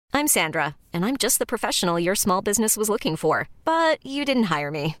I'm Sandra, and I'm just the professional your small business was looking for. But you didn't hire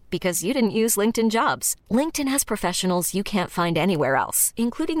me because you didn't use LinkedIn Jobs. LinkedIn has professionals you can't find anywhere else,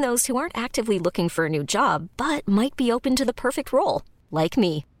 including those who aren't actively looking for a new job, but might be open to the perfect role, like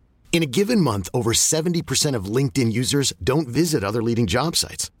me. In a given month, over 70% of LinkedIn users don't visit other leading job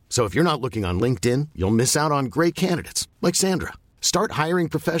sites. So if you're not looking on LinkedIn, you'll miss out on great candidates like Sandra. Start hiring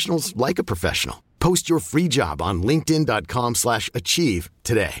professionals like a professional. Post your free job on linkedin.com/achieve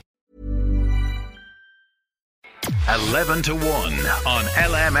today. 11 to 1 on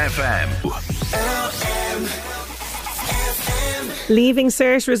LMFM. Leaving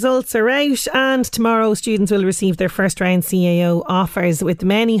Cert results are out, and tomorrow students will receive their first round CAO offers, with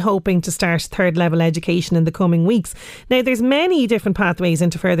many hoping to start third level education in the coming weeks. Now, there's many different pathways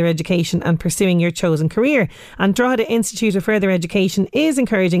into further education and pursuing your chosen career, and Drogheda Institute of Further Education is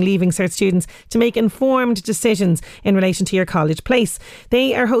encouraging Leaving Cert students to make informed decisions in relation to your college place.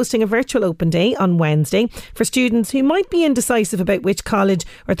 They are hosting a virtual open day on Wednesday for students who might be indecisive about which college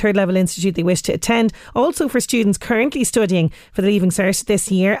or third level institute they wish to attend, also for students currently studying for the Leaving Cert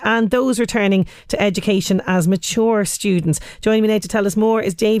this year and those returning to education as mature students. Joining me now to tell us more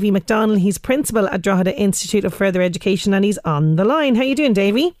is Davy McDonnell. He's principal at Drogheda Institute of Further Education, and he's on the line. How are you doing,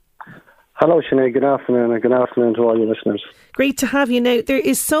 Davy? Hello, Sinead. Good afternoon, and good afternoon to all your listeners. Great to have you. Now, there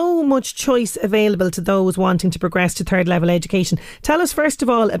is so much choice available to those wanting to progress to third level education. Tell us first of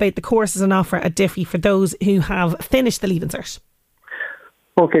all about the courses on offer at Diffie for those who have finished the Leaving Cert.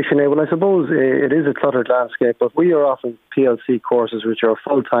 Okay, Sinead, well, I suppose it is a cluttered landscape, but we are offering PLC courses, which are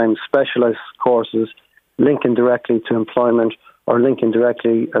full-time specialist courses linking directly to employment or linking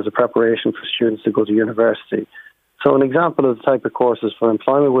directly as a preparation for students to go to university. So an example of the type of courses for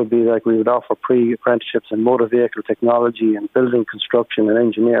employment would be like we would offer pre-apprenticeships in motor vehicle technology and building construction and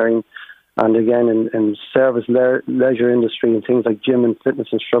engineering, and again in service leisure industry and things like gym and fitness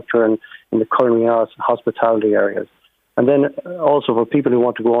instructor and in the culinary arts and hospitality areas. And then also for people who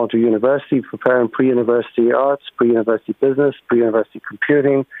want to go on to university, preparing pre-university arts, pre-university business, pre-university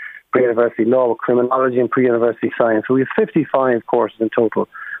computing, pre-university law or criminology, and pre-university science. So we have 55 courses in total.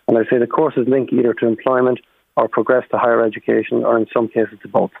 And I say the courses link either to employment or progress to higher education, or in some cases to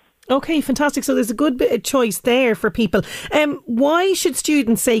both. Okay, fantastic. So there's a good bit of choice there for people. Why should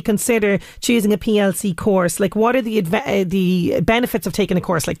students, say, consider choosing a PLC course? Like, what are the benefits of taking a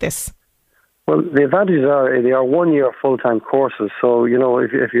course like this? Well, the advantages are they are 1 year full-time courses. So, you know,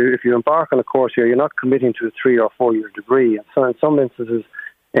 if you embark on a course here, you're not committing to a 3 or 4 year degree. And so in some instances,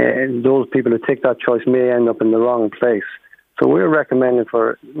 those people who take that choice may end up in the wrong place. So we're recommending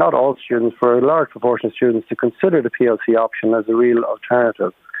for not all students, for a large proportion of students, to consider the PLC option as a real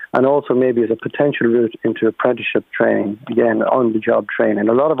alternative, and also maybe as a potential route into apprenticeship training, again, on-the-job training.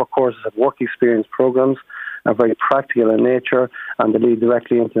 A lot of our courses have work experience programs, are very practical in nature, and they lead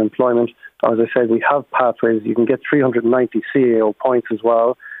directly into employment. As I said, we have pathways. You can get 390 CAO points as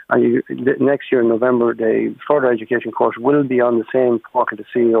well. And next year in November, the further education course will be on the same portal, the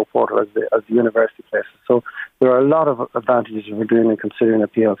CAO portal, as the university places. So there are a lot of advantages for doing and considering a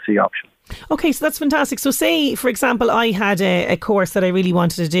PLC option. Okay, so that's fantastic. So say, for example, I had a course that I really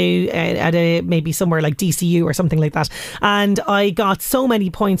wanted to do at maybe somewhere like DCU or something like that, and I got so many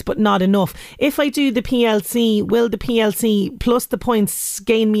points but not enough. If I do the PLC, will the PLC plus the points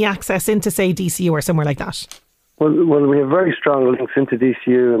gain me access into, say, DCU or somewhere like that? Well, we have very strong links into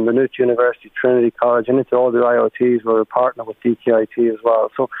DCU and Maynooth University, Trinity College, and into all the IoTs. We're a partner with DKIT as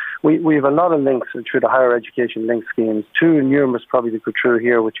well. So we have a lot of links through the higher education link schemes. Too numerous probably to go through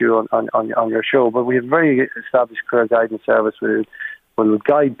here with you on your show, but we have a very established career guidance service which will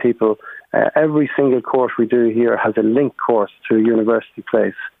guide people. Every single course we do here has a link course to a university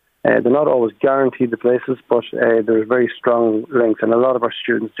place. They're not always guaranteed the places, but there's very strong links, and a lot of our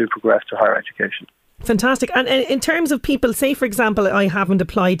students do progress to higher education. Fantastic. And in terms of people, say for example I haven't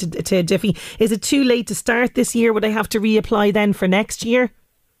applied to Diffie, is it too late to start this year? Would I have to reapply then for next year?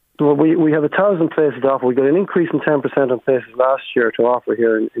 Well, we have 1,000 places to offer. We got an increase in 10% on places last year to offer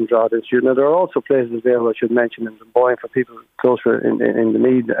here in Drogheda Institute. Now there are also places available, I should mention, in Dunboyne for people closer in the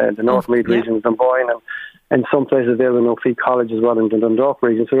Meath, the North Meath region, Dunboyne, and some places available in O'Fee College as well in the Dundalk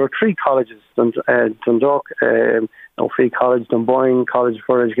region. So there are 3 colleges, Dundalk, O'Fee College, Dunboyne College of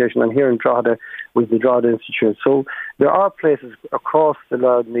Further Education, and here in Drogheda with the Drogheda Institute. So there are places across the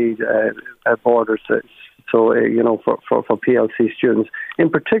Loud-Meath borders, for PLC students. In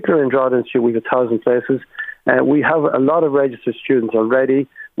particular in Drogheda Institute, we have 1,000 places. We have a lot of registered students already.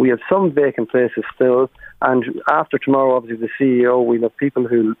 We have some vacant places still. And after tomorrow, obviously, the CEO, we have people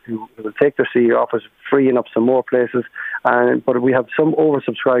who will take their CEO offers, freeing up some more places. But we have some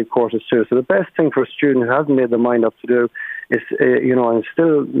oversubscribed courses too. So the best thing for a student who hasn't made their mind up to do is, and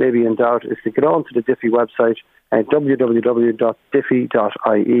still maybe in doubt, is to get onto the Diffie website, www.diffie.ie,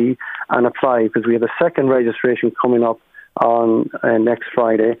 and apply, because we have a second registration coming up on next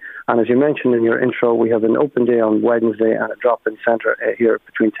Friday. And as you mentioned in your intro, we have an open day on Wednesday and a drop-in centre here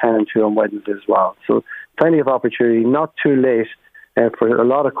between 10 and 2 on Wednesday as well. So plenty of opportunity, not too late for a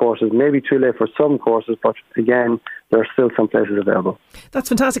lot of courses, maybe too late for some courses, but again, there are still some places available. That's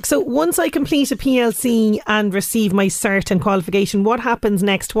fantastic. So once I complete a PLC and receive my cert and qualification, what happens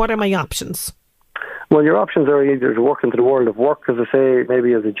next? What are my options? Well, your options are either to work into the world of work, as I say,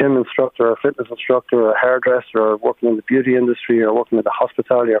 maybe as a gym instructor or a fitness instructor or a hairdresser, or working in the beauty industry or working in the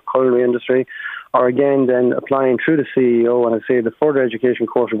hospitality or culinary industry, or again then applying through the CEO. And I say the further education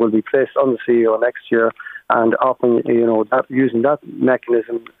course will be placed on the CEO next year, and often, using that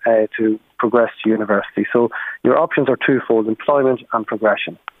mechanism to progress to university. So your options are twofold: employment and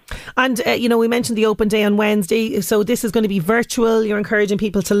progression. And, we mentioned the open day on Wednesday, so this is going to be virtual. You're encouraging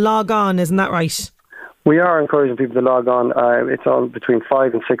people to log on, isn't that right? We are encouraging people to log on. It's on between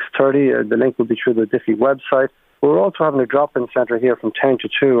 5 and 6:30. The link will be through the Diffie website. We're also having a drop-in centre here from 10 to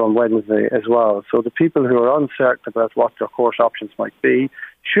 2 on Wednesday as well. So the people who are uncertain about what their course options might be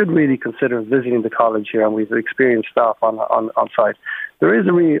should really consider visiting the college here, and we've experienced staff on site. There is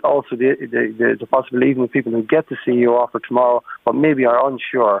also the possibility, even with people who get the CEO offer tomorrow but maybe are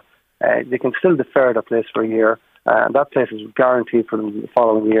unsure, they can still defer their place for a year, and that place is guaranteed for them the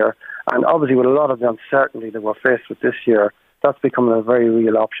following year. And obviously, with a lot of the uncertainty that we're faced with this year, that's becoming a very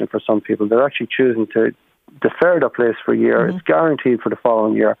real option for some people. They're actually choosing to defer their place for a year. Mm-hmm. It's guaranteed for the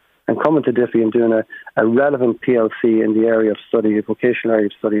following year, and coming to Diffie and doing a relevant PLC in the area of study, a vocational area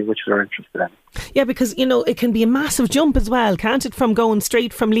of study, which they're interested in. Yeah, because, it can be a massive jump as well, can't it? From going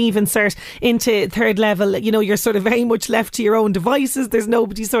straight from leaving cert into third level, you're sort of very much left to your own devices. There's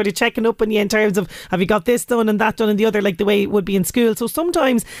nobody sort of checking up on you in terms of, have you got this done and that done and the other, like the way it would be in school. So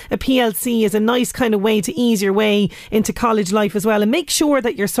sometimes a PLC is a nice kind of way to ease your way into college life as well, and make sure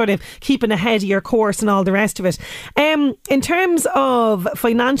that you're sort of keeping ahead of your course and all the rest of it. In terms of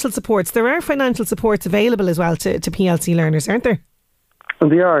financial supports, there are financial supports available as well to PLC learners, aren't there?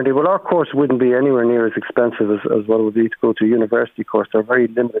 And they are indeed. Well, our course wouldn't be anywhere near as expensive as what it would be to go to a university course. There are very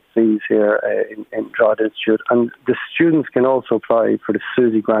limited fees here in Drogheda Institute, and the students can also apply for the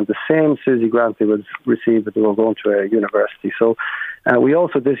SUSI grant, the same SUSI grant they would receive if they were going to a university. So we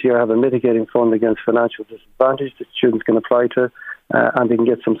also this year have a mitigating fund against financial disadvantage that students can apply to, and they can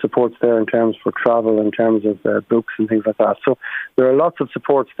get some supports there in terms for travel, in terms of books and things like that. So there are lots of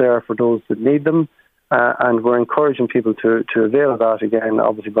supports there for those that need them. And we're encouraging people to avail of that, again,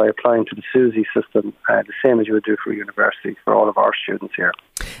 obviously by applying to the SUSI system, the same as you would do for a university, for all of our students here.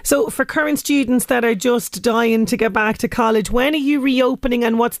 So for current students that are just dying to get back to college, when are you reopening,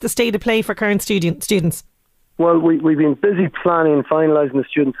 and what's the state of play for current students? Well, we've been busy planning, finalising the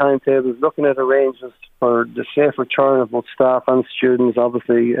student timetables, looking at arrangements for the safe return of both staff and students,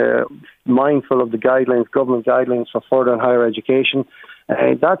 obviously mindful of the guidelines, government guidelines for further and higher education.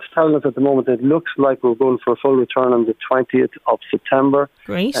 That's telling us at the moment that it looks like we're going for a full return on the 20th of September.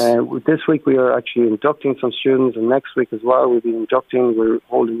 Great. This week we are actually inducting some students, and next week as well we'll be inducting. We're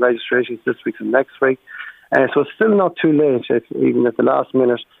holding registrations this week and next week. So it's still not too late, even at the last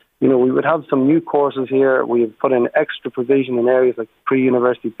minute. We would have some new courses here. We've put in extra provision in areas like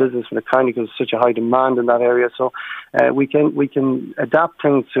pre-university business for the kind, because there's such a high demand in that area. So we can adapt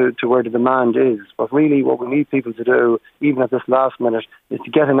things to where the demand is. But really what we need people to do, even at this last minute, is to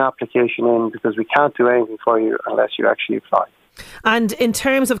get an application in, because we can't do anything for you unless you actually apply. And in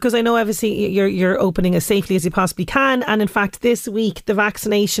terms of, because I know obviously you're opening as safely as you possibly can, and in fact this week the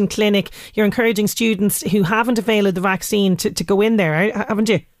vaccination clinic, you're encouraging students who haven't availed the vaccine to go in there, haven't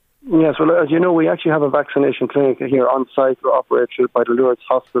you? Yes, well, as you know, we actually have a vaccination clinic here on site. We're operated by the Lourdes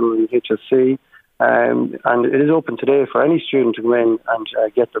Hospital in HSC, and it is open today for any student to go in and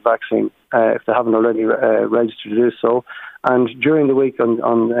get their vaccine if they haven't already registered to do so. And during the week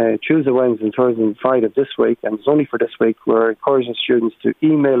on Tuesday, Wednesday and Thursday and Friday of this week, and it's only for this week, we're encouraging students to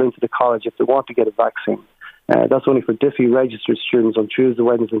email into the college if they want to get a vaccine. That's only for Diffie registered students on Tuesday,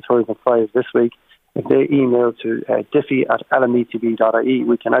 Wednesday and Thursday and Friday of this week. If they email to diffie@lmetb.ie,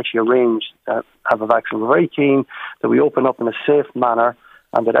 we can actually arrange to have a vaccine. We're very keen that we open up in a safe manner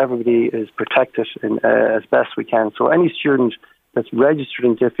and that everybody is protected as best we can. So any student that's registered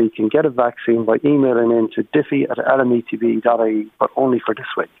in Diffie can get a vaccine by emailing in to diffie@lmetb.ie, but only for this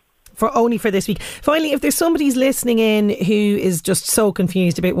week. Only for this week. Finally, if there's somebody's listening in who is just so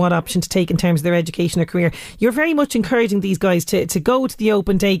confused about what option to take in terms of their education or career, you're very much encouraging these guys to go to the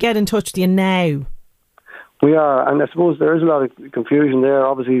open day, get in touch with you now. We are, and I suppose there is a lot of confusion there.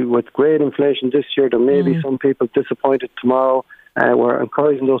 Obviously, with grade inflation this year, there may be some people disappointed tomorrow. We're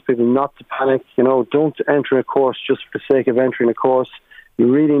encouraging those people not to panic. Don't enter a course just for the sake of entering a course. You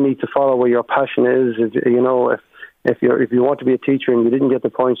really need to follow where your passion is. If you want to be a teacher and you didn't get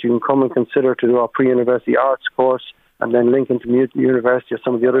the points, you can come and consider to do a pre-university arts course and then link into university or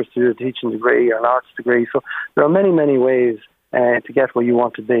some of the others to do a teaching degree or an arts degree. So there are many, many ways to get where you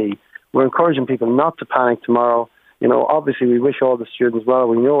want to be. We're encouraging people not to panic tomorrow. Obviously we wish all the students well.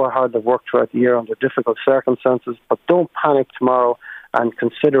 We know how hard they've worked throughout the year under difficult circumstances, but don't panic tomorrow and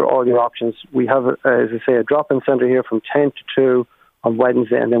consider all your options. We have, as I say, a drop-in centre here from 10 to 2 on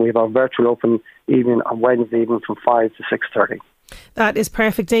Wednesday, and then we have our virtual open evening on Wednesday evening from 5 to 6:30. That is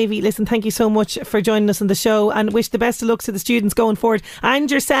perfect, Davy. Listen, thank you so much for joining us on the show, and wish the best of luck to the students going forward and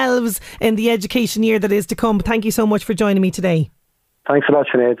yourselves in the education year that is to come. Thank you so much for joining me today. Thanks a lot,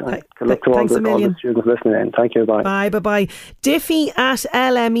 Sinead. Good luck to all the students listening in. Thank you. Bye. Bye.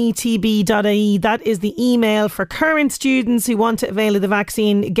 diffie@lmetb.ie. That is the email for current students who want to avail of the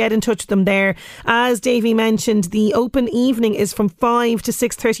vaccine. Get in touch with them there. As Davy mentioned, the open evening is from 5 to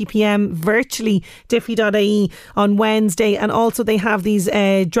 6:30 p.m. virtually, diffie.ie on Wednesday. And also they have these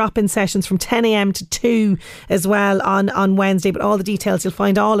drop-in sessions from 10 a.m. to 2 as well on Wednesday. But all the details, you'll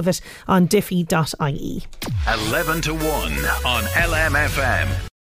find all of it on diffie.ie. 11 to 1 on LMFM.